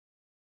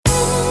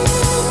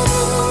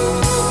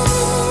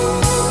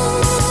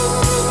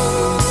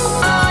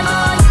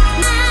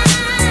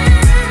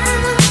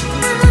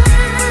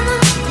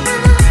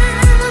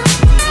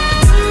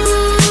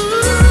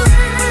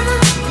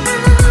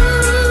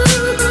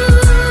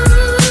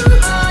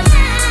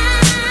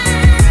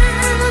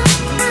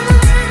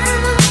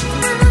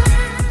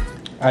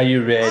Are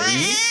you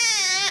ready?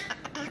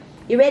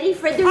 You ready,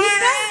 Frederica?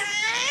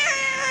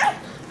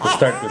 We'll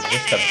start with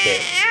just a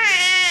bit.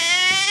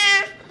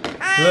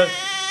 Look.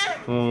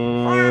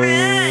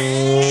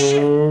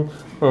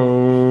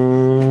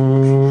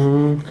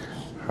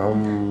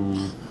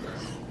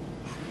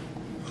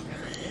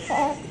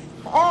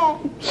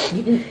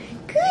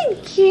 Good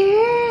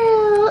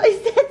girl. Is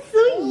that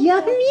so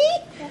yummy?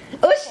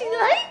 Oh, she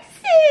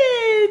likes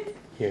it.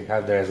 Here,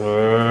 have this.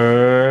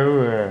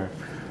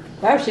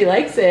 Wow, she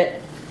likes it.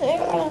 You're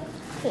a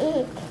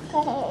good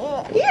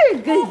girl.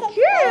 Here,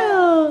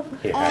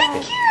 Good have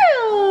it.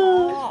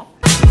 girl.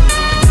 Baby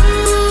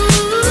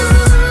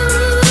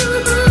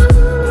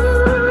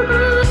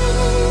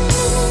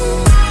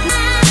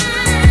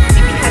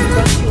has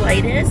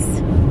bronchiolitis.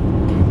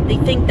 They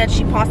think that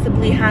she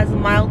possibly has a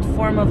mild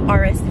form of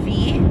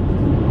RSV.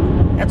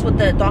 That's what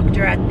the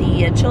doctor at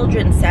the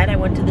children's said. I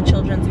went to the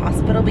children's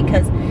hospital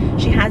because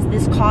she has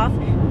this cough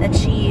that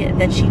she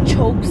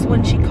chokes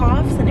when she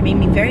coughs, and it made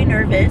me very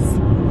nervous.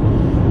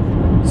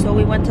 So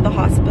we went to the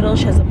hospital.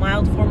 She has a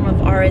mild form of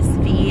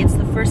RSV. It's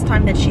the first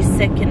time that she's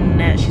sick,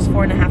 and she's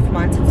 4.5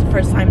 months. It's the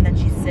first time that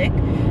she's sick.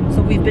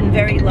 So we've been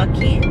very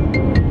lucky.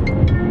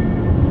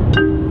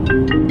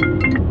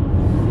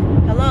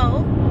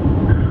 Hello?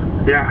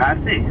 Yeah,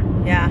 Hassie.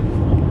 Yeah.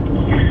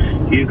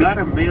 You got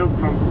a mail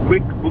from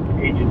Quick Book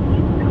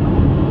Agency.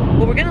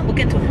 Well, we're gonna look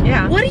into it.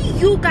 Yeah. What do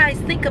you guys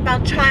think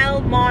about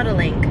child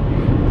modeling?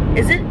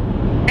 Is it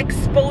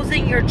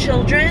exposing your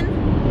children?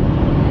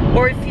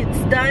 Or if it's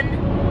done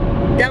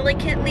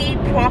delicately,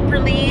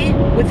 properly,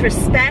 with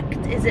respect,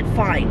 is it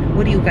fine?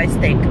 What do you guys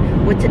think?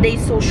 With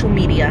today's social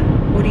media,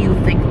 what do you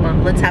think,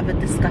 Mom? Let's have a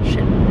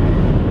discussion.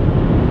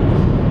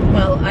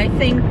 Well, I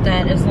think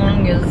that as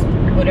long as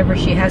whatever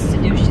she has to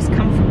do, she's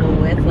comfortable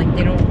with, like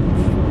they don't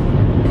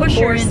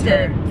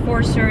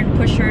force her and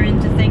push her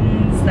into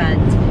things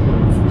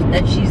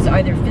that she's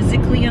either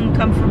physically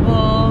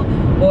uncomfortable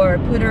or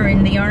put her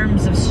in the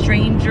arms of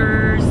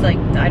strangers. Like,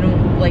 I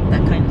don't like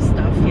that kind of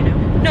stuff, you know?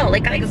 No,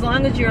 like as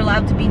long as you're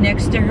allowed to be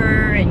next to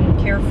her and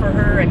care for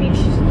her. I mean,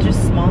 she's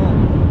just small.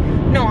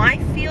 No, I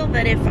feel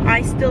that if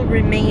I still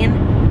remain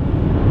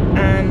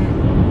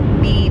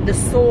the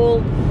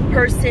sole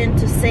person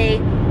to say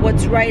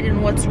what's right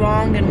and what's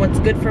wrong and what's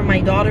good for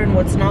my daughter and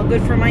what's not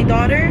good for my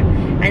daughter,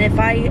 and if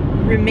I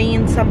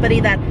remain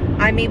somebody that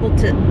I'm able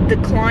to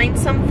decline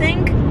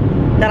something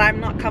that I'm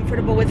not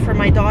comfortable with for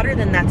my daughter,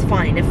 then that's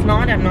fine. If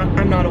not,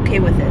 I'm not okay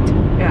with it.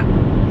 Yeah.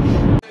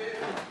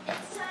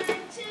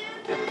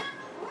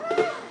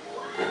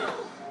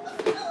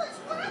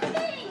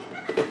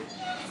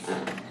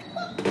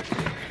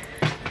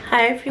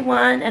 Hi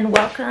everyone, and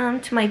welcome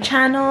to my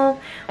channel.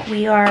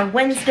 We are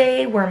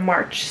Wednesday, we're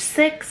March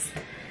 6th.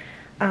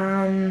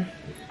 I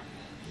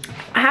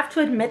have to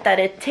admit that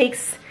it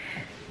takes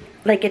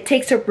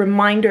a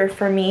reminder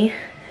for me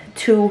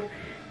to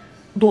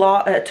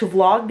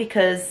vlog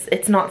because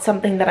it's not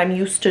something that I'm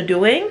used to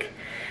doing.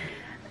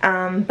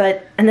 And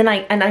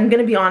I'm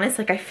gonna be honest,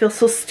 like I feel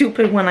so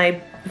stupid when I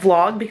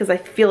vlog because I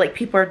feel like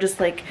people are just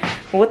like,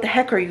 well, what the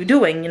heck are you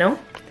doing, you know?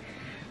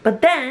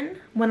 But then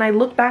when I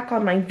look back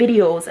on my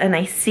videos and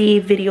I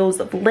see videos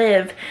of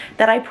Liv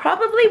that I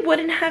probably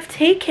wouldn't have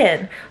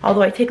taken,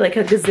 although I take like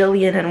a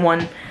gazillion and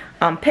one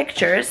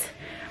pictures,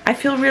 I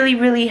feel really,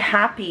 really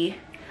happy.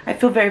 I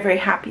feel very, very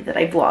happy that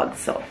I vlogged.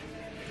 So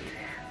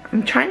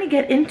I'm trying to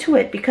get into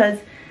it because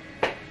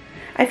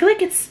I feel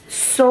like it's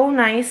so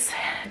nice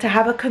to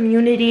have a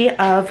community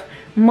of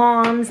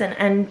moms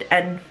and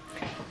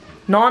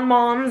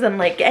non-moms and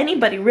like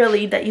anybody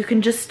really that you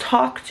can just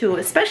talk to,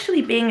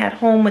 especially being at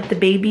home with the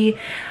baby.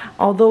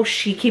 Although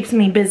she keeps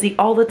me busy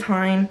all the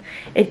time,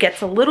 it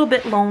gets a little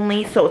bit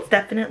lonely, so it's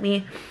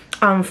definitely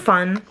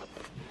fun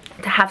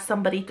to have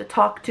somebody to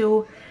talk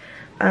to.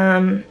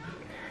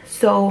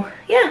 So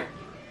yeah.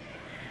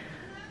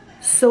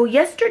 So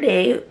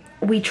yesterday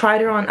we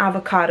tried her on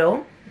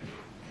avocado.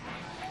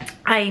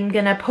 I'm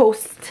gonna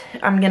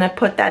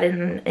put that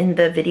in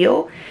the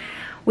video.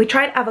 We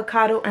tried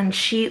avocado and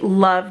she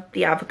loved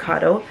the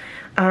avocado.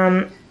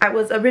 I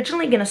was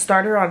originally gonna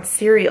start her on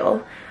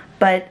cereal,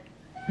 but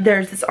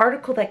there's this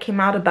article that came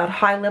out about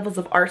high levels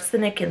of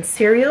arsenic in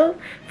cereal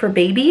for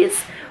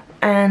babies,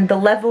 and the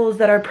levels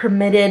that are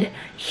permitted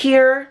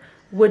here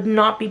would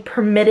not be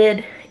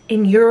permitted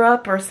in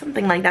Europe or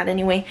something like that.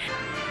 Anyway,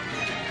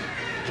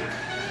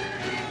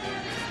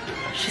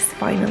 she's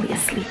finally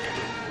asleep.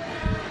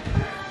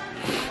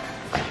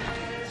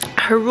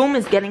 Her room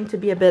is getting to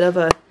be a bit of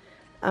a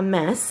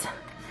mess.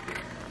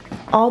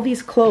 All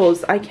these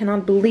clothes, I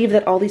cannot believe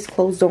that all these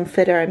clothes don't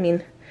fit her. I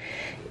mean,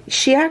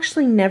 she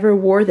actually never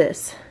wore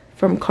this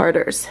from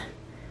Carter's.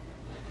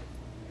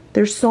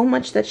 There's so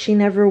much that she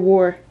never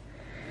wore.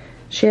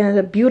 She had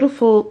a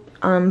beautiful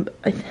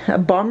a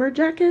bomber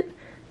jacket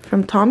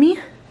from Tommy.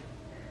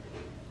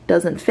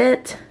 Doesn't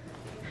fit.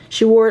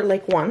 She wore it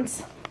like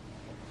once.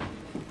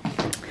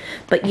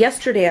 But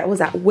yesterday I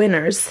was at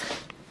Winners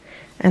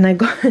and I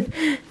got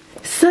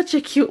such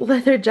a cute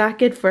leather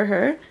jacket for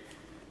her.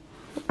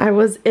 I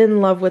was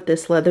in love with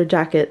this leather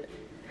jacket.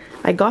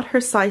 I got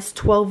her size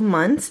 12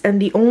 months,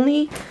 and the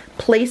only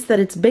place that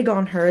it's big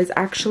on her is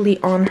actually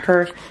on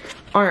her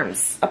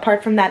arms.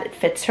 Apart from that, it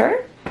fits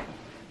her.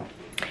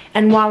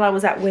 And while I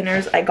was at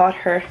Winners, I got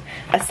her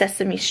a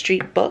Sesame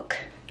Street book.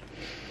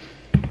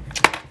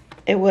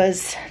 It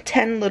was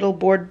 10 little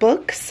board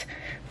books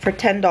for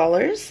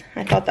 $10.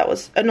 I thought that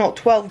was, no,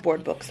 12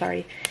 board books,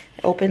 sorry.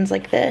 It opens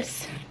like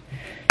this.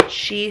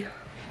 She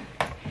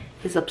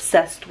is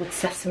obsessed with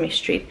Sesame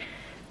Street.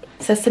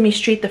 Sesame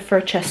Street, the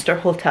Furchester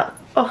Hotel.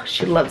 Oh,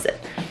 she loves it.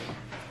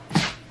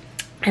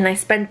 And I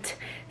spent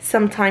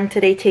some time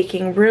today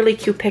taking really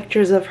cute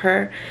pictures of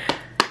her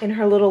in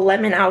her little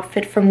lemon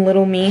outfit from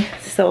Little Me.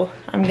 So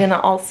I'm gonna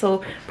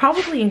also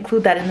probably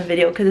include that in the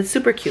video because it's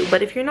super cute.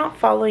 But if you're not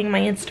following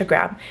my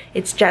Instagram,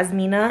 it's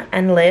JASMYNA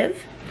and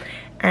LIV,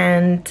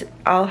 and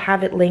I'll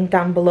have it linked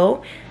down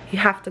below. You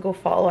have to go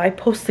follow. I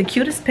post the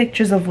cutest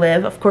pictures of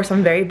Liv. Of course,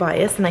 I'm very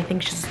biased and I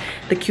think she's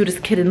the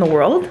cutest kid in the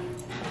world.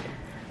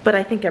 But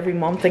I think every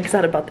mom thinks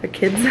that about their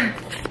kids.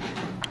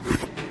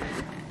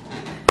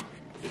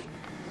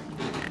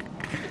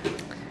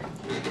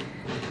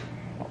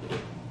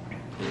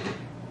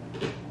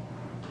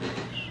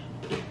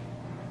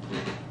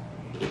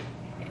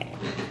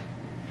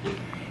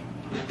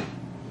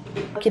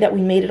 Lucky that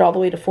we made it all the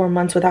way to 4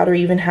 months without her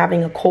even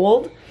having a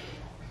cold.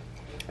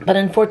 But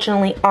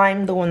unfortunately,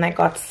 I'm the one that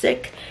got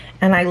sick,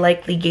 and I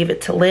likely gave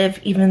it to Liv,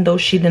 even though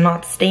she did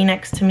not stay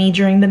next to me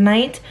during the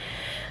night.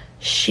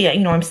 She, you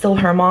know, I'm still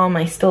her mom.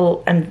 I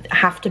still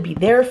have to be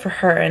there for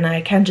her, and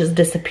I can't just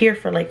disappear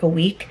for like a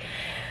week.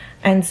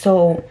 And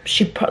so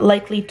she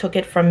likely took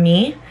it from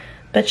me,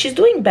 but she's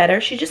doing better.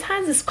 She just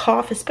has this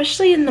cough,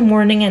 especially in the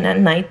morning and at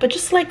night. But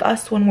just like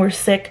us, when we're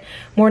sick,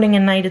 morning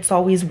and night, it's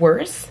always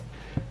worse.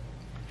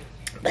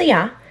 But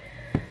yeah.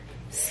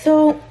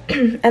 So,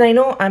 and I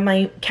know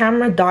my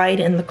camera died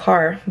in the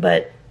car,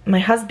 but my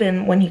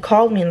husband, when he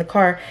called me in the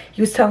car,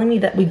 he was telling me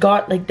that we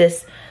got like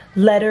this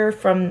letter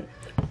from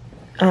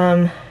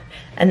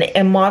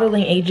a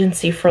modeling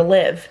agency for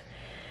Liv.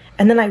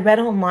 And then I read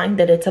online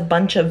that it's a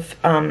bunch of,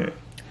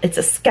 it's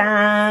a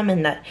scam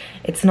and that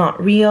it's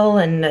not real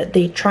and that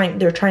they're trying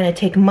to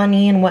take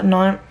money and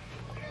whatnot.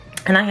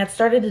 And I had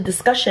started a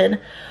discussion.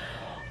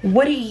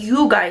 What do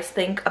you guys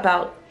think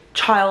about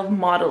child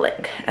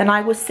modeling? And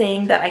I was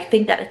saying that I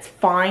think that it's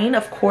fine,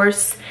 of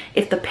course,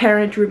 if the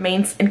parent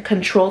remains in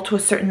control to a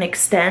certain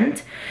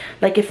extent.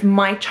 Like if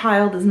my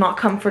child is not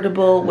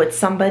comfortable with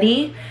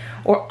somebody,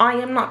 or I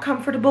am not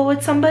comfortable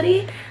with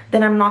somebody,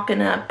 then I'm not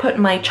gonna put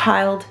my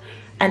child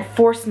and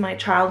force my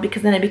child,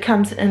 because then it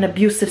becomes an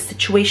abusive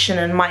situation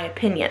in my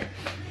opinion.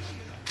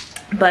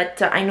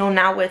 But I know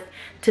now with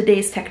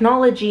today's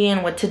technology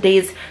and with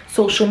today's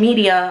social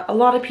media, a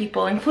lot of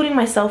people, including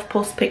myself,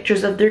 post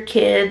pictures of their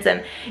kids,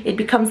 and it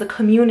becomes a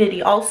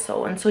community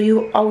also. And so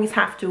you always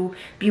have to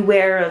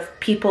beware of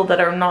people that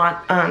are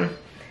not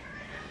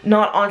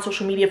on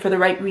social media for the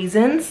right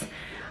reasons.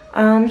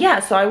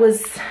 Yeah, so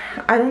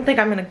I don't think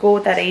I'm gonna go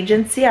with that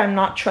agency. I'm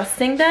not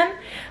trusting them,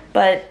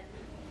 but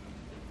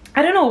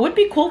I don't know, it would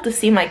be cool to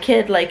see my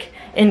kid like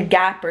in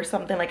Gap or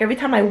something. Like every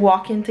time I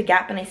walk into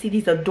Gap and I see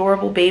these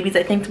adorable babies,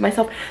 I think to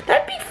myself,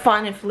 that'd be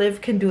fun if Liv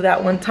can do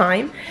that one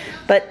time.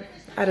 But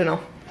I don't know.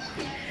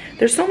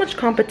 There's so much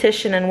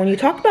competition, and when you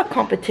talk about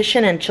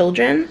competition and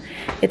children,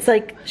 it's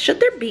like, should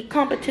there be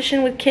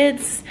competition with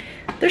kids?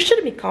 There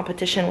shouldn't be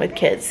competition with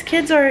kids.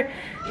 Kids they're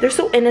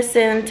so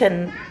innocent,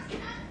 and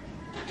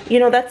you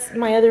know, that's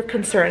my other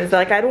concern, is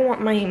like I don't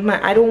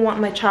want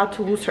my child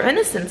to lose her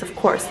innocence, of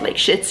course. Like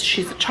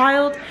she's a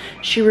child,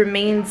 she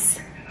remains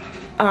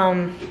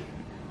a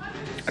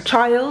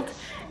child,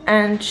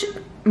 and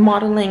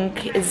modeling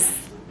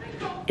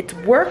it's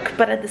work,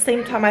 but at the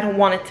same time I don't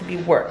want it to be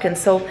work. And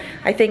so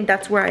I think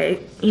that's where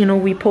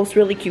we post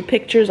really cute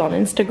pictures on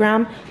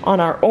Instagram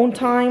on our own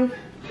time.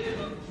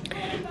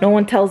 No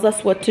one tells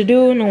us what to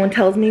do, no one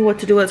tells me what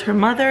to do as her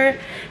mother,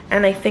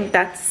 and I think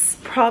that's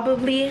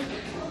probably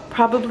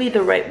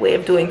the right way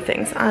of doing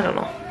things. I don't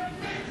know.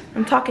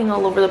 I'm talking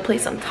all over the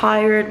place. I'm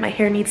tired. My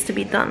hair needs to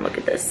be done. Look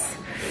at this.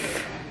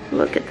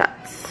 Look at that.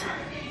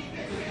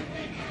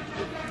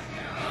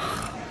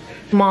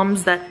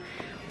 Moms that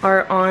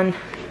are on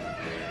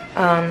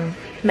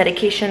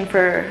medication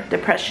for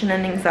depression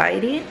and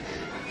anxiety,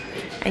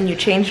 and you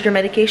changed your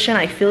medication,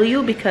 I feel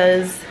you,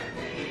 because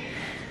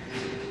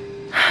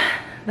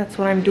that's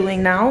what I'm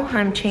doing now.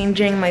 I'm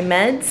changing my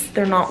meds.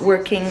 They're not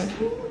working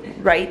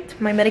right,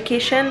 my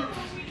medication.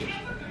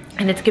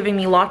 And it's giving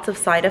me lots of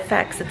side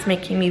effects. It's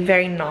making me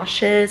very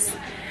nauseous,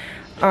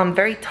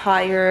 very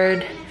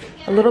tired,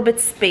 a little bit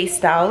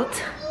spaced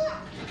out.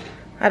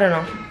 I don't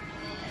know.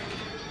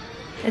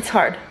 It's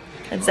hard.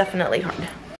 It's definitely hard.